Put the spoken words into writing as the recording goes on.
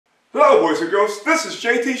Hello boys and girls, this is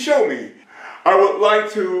JT Show Me. I would like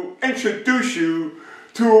to introduce you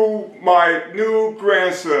to my new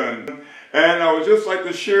grandson, and I would just like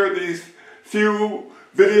to share these few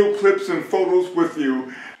video clips and photos with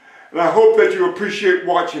you, and I hope that you appreciate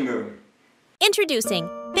watching them. Introducing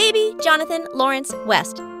Baby Jonathan Lawrence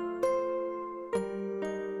West.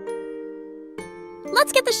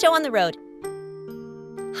 Let's get the show on the road.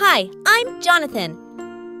 Hi, I'm Jonathan.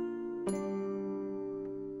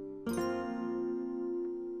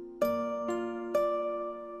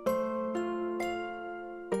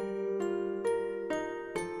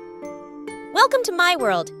 Welcome to my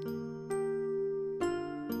world.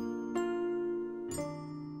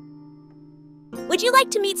 Would you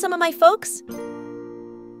like to meet some of my folks?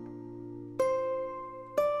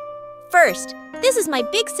 First, this is my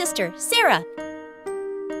big sister, Sarah.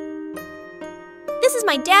 This is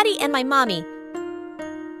my daddy and my mommy.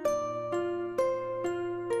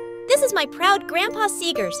 This is my proud Grandpa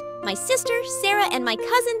Seegers, my sister, Sarah, and my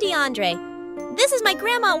cousin DeAndre. This is my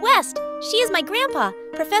Grandma West. She is my grandpa,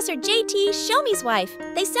 Professor J.T. Show Me's wife.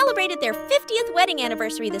 They celebrated their 50th wedding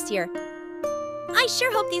anniversary this year. I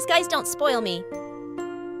sure hope these guys don't spoil me.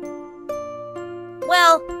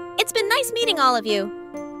 Well, it's been nice meeting all of you.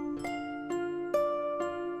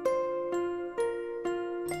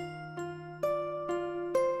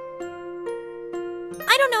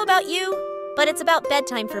 I don't know about you, but it's about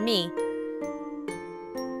bedtime for me.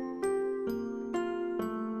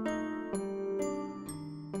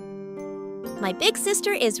 My big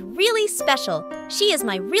sister is really special. She is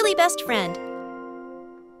my really best friend.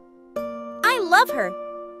 I love her.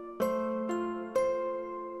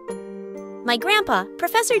 My grandpa,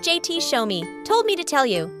 Professor J.T. Show Me, told me to tell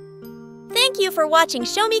you. Thank you for watching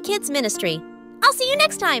Show Me Kids Ministry. I'll see you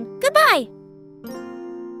next time. Goodbye.